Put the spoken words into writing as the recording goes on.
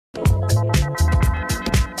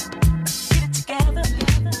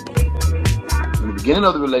beginning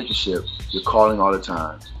of the relationship, you're calling all the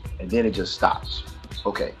time, and then it just stops.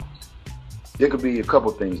 Okay. There could be a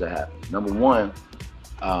couple things that happen. Number one,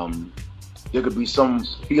 there could be some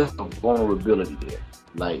feeling of vulnerability there.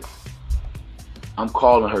 Like, I'm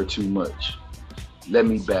calling her too much. Let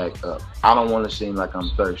me back up. I don't want to seem like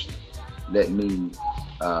I'm thirsty. Let me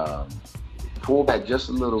pull back just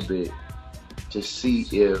a little bit to see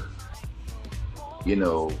if, you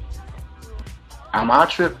know, am I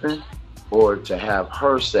tripping? Or to have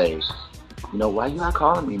her say, you know, why you not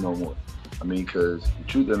calling me no more? I mean, because the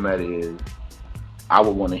truth of the matter is, I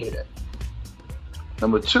would want to hear that.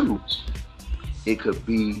 Number two, it could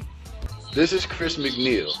be, this is Chris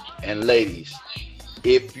McNeil. And ladies,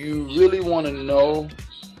 if you really want to know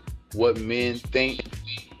what men think,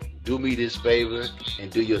 do me this favor and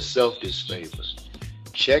do yourself this favor.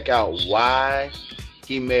 Check out why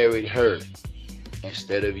he married her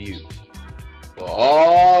instead of you. For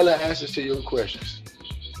all the answers to your questions,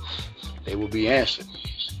 they will be answered